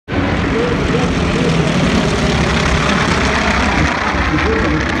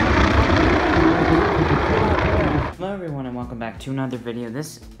to another video.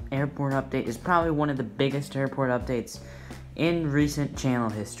 This airport update is probably one of the biggest airport updates in recent channel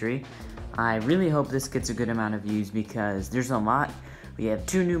history. I really hope this gets a good amount of views because there's a lot. We have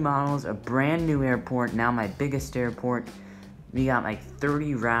 2 new models, a brand new airport, now my biggest airport. We got like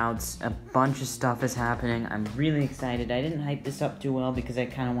 30 routes, a bunch of stuff is happening. I'm really excited. I didn't hype this up too well because I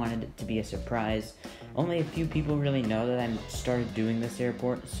kind of wanted it to be a surprise. Only a few people really know that I started doing this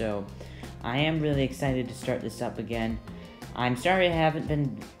airport, so I am really excited to start this up again. I'm sorry I haven't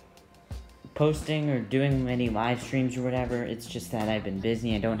been posting or doing many live streams or whatever. It's just that I've been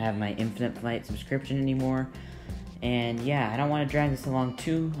busy. I don't have my Infinite Flight subscription anymore. And yeah, I don't want to drag this too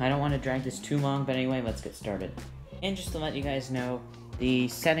long, but anyway, let's get started. And just to let you guys know, the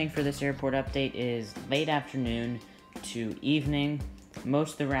setting for this airport update is late afternoon to evening.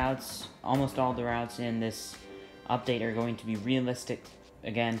 Most of the routes, almost all the routes in this update are going to be realistic,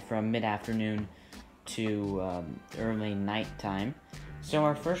 again, from mid-afternoon to early nighttime. So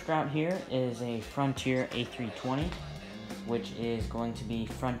our first route here is a Frontier A320, which is going to be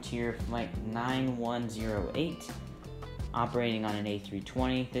Frontier Flight 9108, operating on an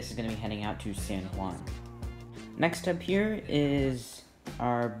A320. This is going to be heading out to San Juan. Next up here is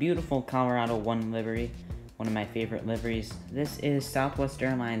our beautiful Colorado 1 livery, one of my favorite liveries. This is Southwest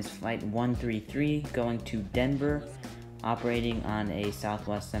Airlines Flight 133 going to Denver, operating on a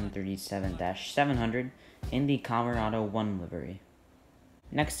Southwest 737-700 in the Colorado 1 livery.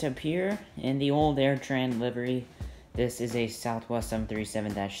 Next up here, in the old AirTran livery, this is a Southwest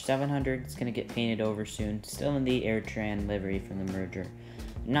 737-700. It's going to get painted over soon. Still in the AirTran livery from the merger.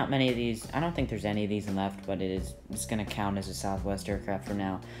 Not many of these, I don't think there's any of these left, but it's going to count as a Southwest aircraft for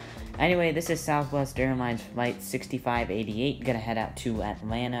now. Anyway, this is Southwest Airlines Flight 6588, going to head out to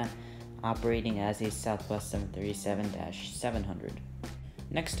Atlanta, operating as a Southwest 737-700.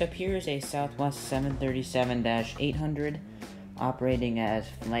 Next up here is a Southwest 737-800, operating as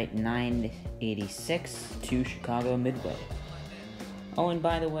Flight 986 to Chicago Midway. Oh, and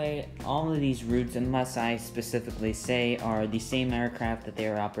by the way, all of these routes, unless I specifically say, are the same aircraft that they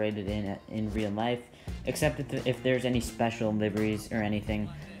are operated in real life, except if there's any special liveries or anything.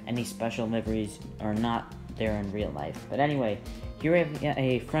 Any special liveries are not there in real life. But anyway, here we have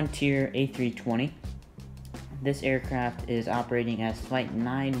a Frontier A320. This aircraft is operating as Flight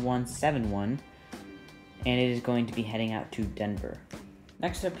 9171, and it is going to be heading out to Denver.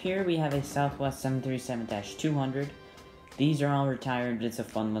 Next up here, we have a Southwest 737-200. These are all retired, but it's a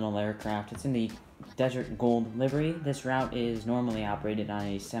fun little aircraft. It's in the Desert Gold livery. This route is normally operated on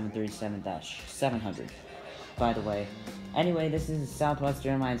a 737-700, by the way. Anyway, this is Southwest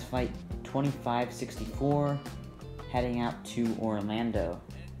Airlines Flight 2564, heading out to Orlando.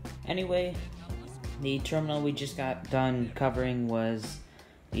 Anyway, the terminal we just got done covering was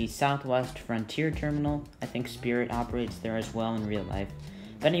the Southwest Frontier Terminal. I think Spirit operates there as well in real life.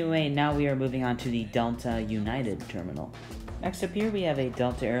 But anyway, now we are moving on to the Delta United Terminal. Next up here, we have a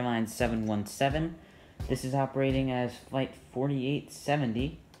Delta Airlines 717. This is operating as Flight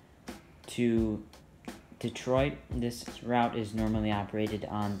 4870 to Detroit. This route is normally operated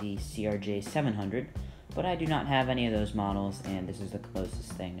on the CRJ 700, but I do not have any of those models, and this is the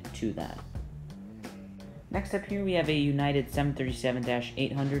closest thing to that. Next up here, we have a United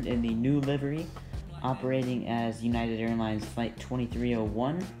 737-800 in the new livery, operating as United Airlines Flight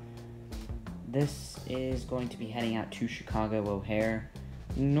 2301. This is going to be heading out to Chicago O'Hare.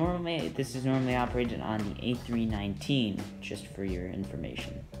 This is normally operated on the A319, just for your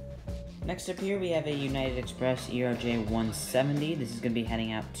information. Next up here, we have a United Express ERJ 170. This is going to be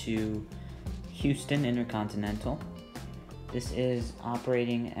heading out to Houston Intercontinental. This is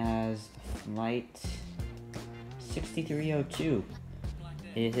operating as Flight 6302.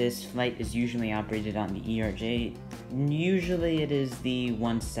 This flight is usually operated on the ERJ. Usually it is the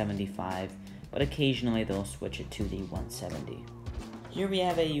 175, but occasionally they'll switch it to the 170. Here we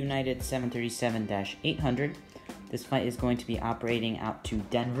have a United 737-800. This flight is going to be operating out to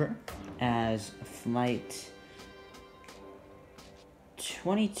Denver as Flight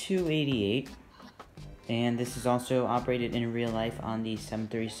 2288, and this is also operated in real life on the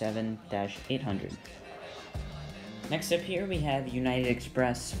 737-800. Next up here, we have United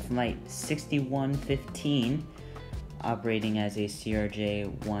Express Flight 6115, operating as a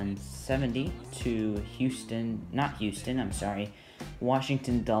CRJ 170 to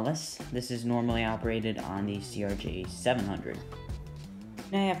Washington Dulles. This is normally operated on the CRJ 700.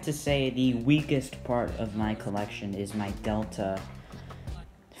 And I have to say, the weakest part of my collection is my Delta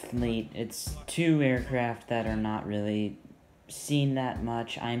fleet. It's 2 aircraft that are not really seen that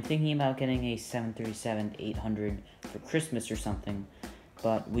much. I'm thinking about getting a 737-800 for Christmas or something,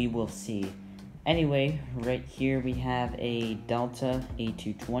 but we will see. Anyway, right here we have a Delta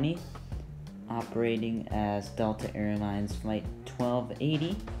A220 operating as Delta Airlines Flight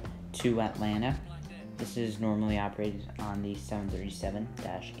 1280 to Atlanta. This is normally operated on the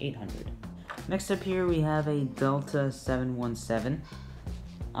 737-800. Next up here we have a Delta 717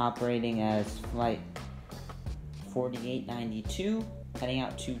 operating as Flight 4892 heading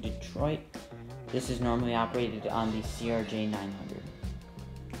out to Detroit. This is normally operated on the CRJ 900.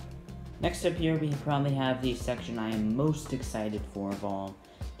 Next up here, we probably have the section I am most excited for of all,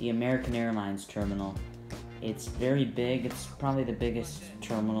 the American Airlines terminal. It's very big. It's probably the biggest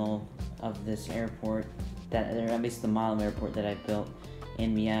terminal of this airport, or at least the model airport that I've built,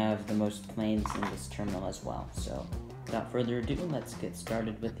 and we have the most planes in this terminal as well. So, without further ado, let's get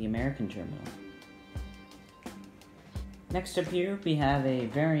started with the American terminal. Next up here, we have a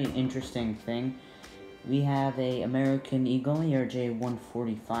very interesting thing. We have a American Eagle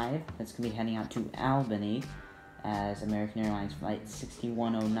ERJ-145 that's going to be heading out to Albany as American Airlines Flight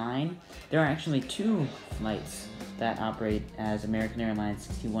 6109. There are actually two flights that operate as American Airlines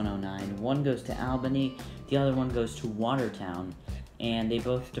 6109. One goes to Albany, the other one goes to Watertown, and they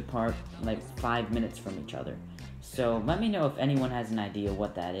both depart like 5 minutes from each other. So let me know if anyone has an idea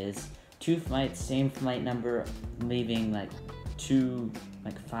what that is. Two flights, same flight number, leaving like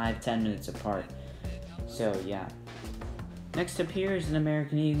 5-10 minutes apart. So yeah. Next up here is an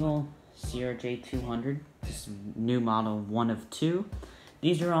American Eagle CRJ 200. This is new model, one of two.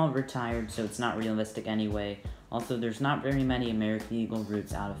 These are all retired, so it's not realistic anyway. Also, there's not very many American Eagle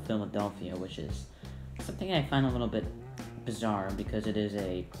routes out of Philadelphia, which is something I find a little bit bizarre because it is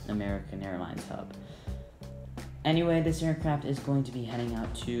a American Airlines hub. Anyway, this aircraft is going to be heading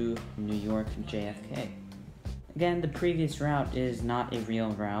out to New York JFK. Again, the previous route is not a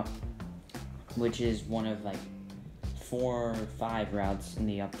real route, which is one of like 4 or 5 routes in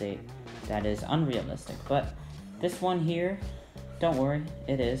the update that is unrealistic. But this one here, don't worry,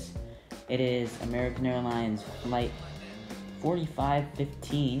 it is. It is American Airlines Flight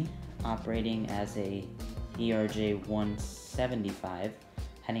 4515 operating as a ERJ-175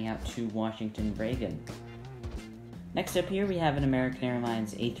 heading out to Washington Reagan. Next up here we have an American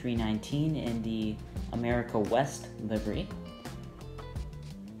Airlines A319 in the America West livery.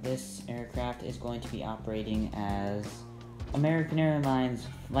 This aircraft is going to be operating as American Airlines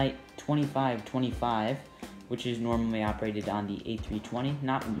Flight 2525, which is normally operated on the A320.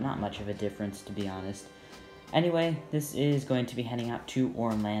 Not much of a difference, to be honest. Anyway, this is going to be heading out to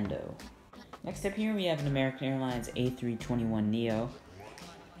Orlando. Next up here, we have an American Airlines A321neo.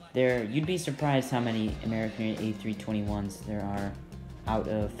 You'd be surprised how many American A321s there are out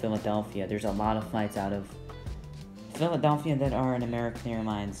of Philadelphia. There's a lot of flights out of Philadelphia that are an American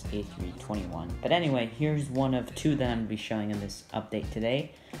Airlines A321. But anyway, here's one of 2 that I'm going to be showing in this update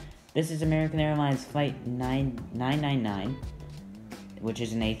today. This is American Airlines Flight 999, which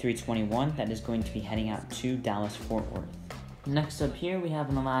is an A321 that is going to be heading out to Dallas-Fort Worth. Next up here, we have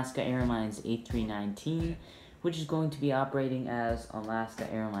an Alaska Airlines A319, which is going to be operating as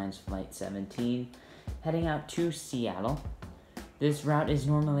Alaska Airlines Flight 17, heading out to Seattle. This route is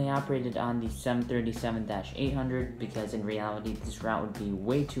normally operated on the 737-800 because in reality this route would be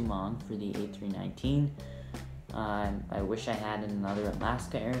way too long for the A319. I wish I had another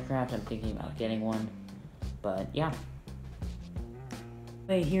Alaska aircraft. I'm thinking about getting one, but yeah.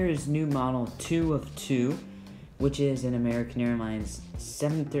 Here is new model 2 of 2, which is an American Airlines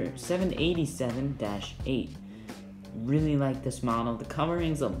 787-8. Really like this model. The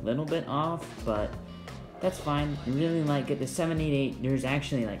coloring's a little bit off, but that's fine. I really like it. The 788, there's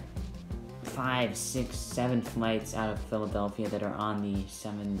actually like 5, 6, 7 flights out of Philadelphia that are on the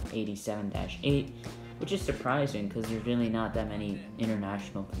 787-8, which is surprising because there's really not that many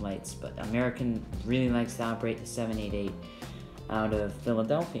international flights, but American really likes to operate the 788 out of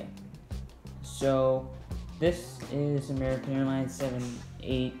Philadelphia. So this is American Airlines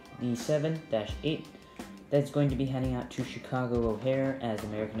 787-8 that's going to be heading out to Chicago O'Hare as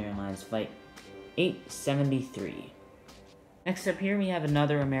American Airlines Flight 873. Next up here we have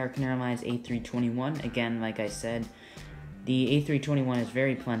another American Airlines A321. Again, like I said, the A321 is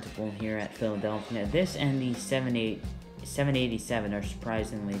very plentiful here at Philadelphia. This and the 787 are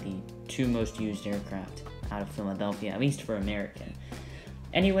surprisingly the 2 most used aircraft out of Philadelphia, at least for American.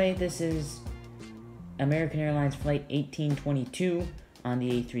 Anyway, this is American Airlines Flight 1822 on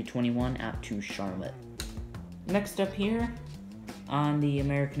the A321 out to Charlotte. Next up here on the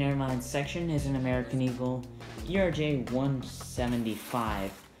American Airlines section is an American Eagle ERJ-175.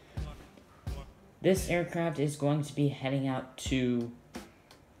 This aircraft is going to be heading out to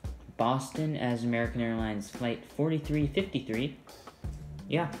Boston as American Airlines Flight 4353.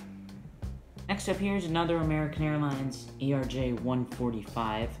 Yeah. Next up here is another American Airlines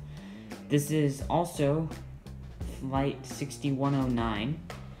ERJ-145. This is also Flight 6109,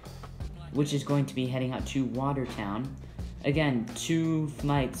 which is going to be heading out to Watertown. Again, two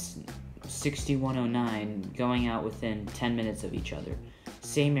flights 6109 going out within 10 minutes of each other.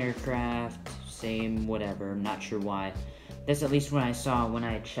 Same aircraft, same whatever, I'm not sure why. That's at least what I saw when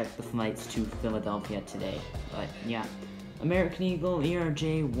I checked the flights to Philadelphia today. But yeah, American Eagle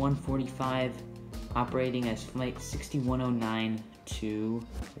ERJ-145 operating as Flight 6109 to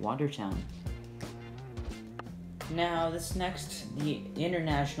Watertown. Now, this next, the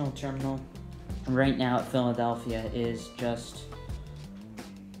international terminal right now at Philadelphia is just,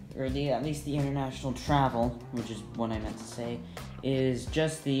 at least the international travel, which is what I meant to say, is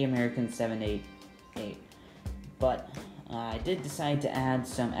just the American 788. But I did decide to add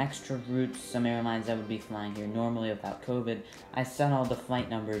some extra routes, some airlines that would be flying here normally without COVID. I set all the flight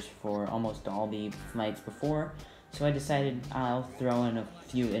numbers for almost all the flights before, so I decided I'll throw in a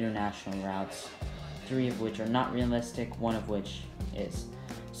few international routes, 3 of which are not realistic, 1 of which is.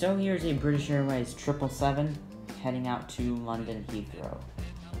 So here's a British Airways 777 heading out to London Heathrow.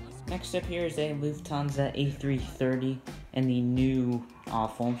 Next up here is a Lufthansa A330 in the new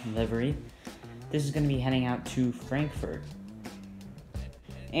awful livery. This is going to be heading out to Frankfurt.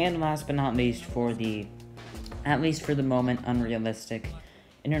 And last but not least, for the, at least for the moment, unrealistic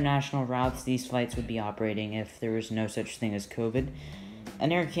international routes these flights would be operating if there was no such thing as COVID.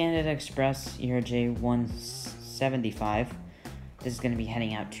 An Air Canada Express ERJ-175. This is going to be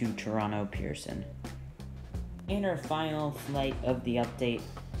heading out to Toronto Pearson. And our final flight of the update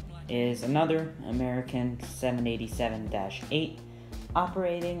is another American 787-8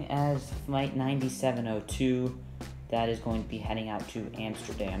 operating as Flight 9702. That is going to be heading out to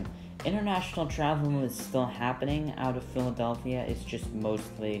Amsterdam. International travel is still happening out of Philadelphia. It's just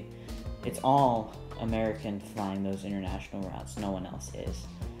mostly, it's all American flying those international routes. No one else is.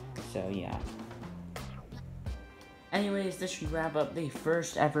 So yeah. Anyways, this should wrap up the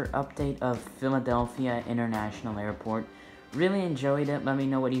first ever update of Philadelphia International Airport. Really enjoyed it. Let me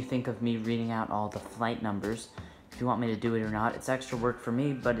know what you think of me reading out all the flight numbers. If you want me to do it or not. It's extra work for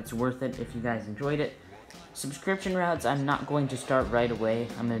me, but it's worth it if you guys enjoyed it. Subscription routes, I'm not going to start right away.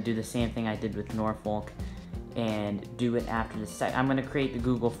 I'm going to do the same thing I did with Norfolk and do it after the I'm going to create the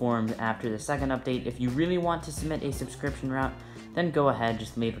Google form after the second update. If you really want to submit a subscription route, then go ahead,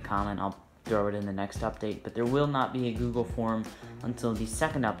 just leave a comment. I'll throw it in the next update, but there will not be a Google form until the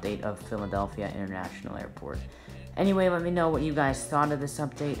second update of Philadelphia International Airport. Anyway, let me know what you guys thought of this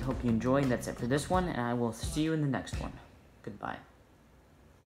update. Hope you enjoyed. That's it for this one, and I will see you in the next one. Goodbye.